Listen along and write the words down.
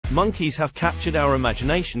Monkeys have captured our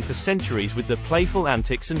imagination for centuries with their playful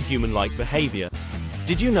antics and human-like behavior.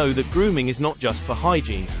 Did you know that grooming is not just for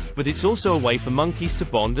hygiene, but it's also a way for monkeys to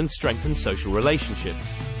bond and strengthen social relationships?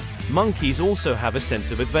 Monkeys also have a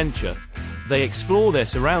sense of adventure. They explore their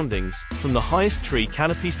surroundings, from the highest tree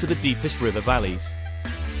canopies to the deepest river valleys.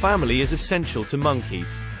 Family is essential to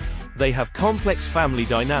monkeys. They have complex family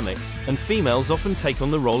dynamics, and females often take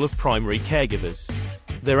on the role of primary caregivers.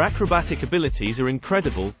 Their acrobatic abilities are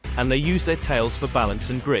incredible, and they use their tails for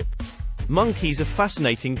balance and grip. Monkeys are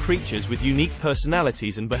fascinating creatures with unique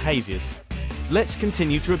personalities and behaviors. Let's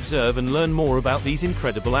continue to observe and learn more about these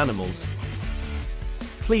incredible animals.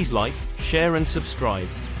 Please like, share and subscribe.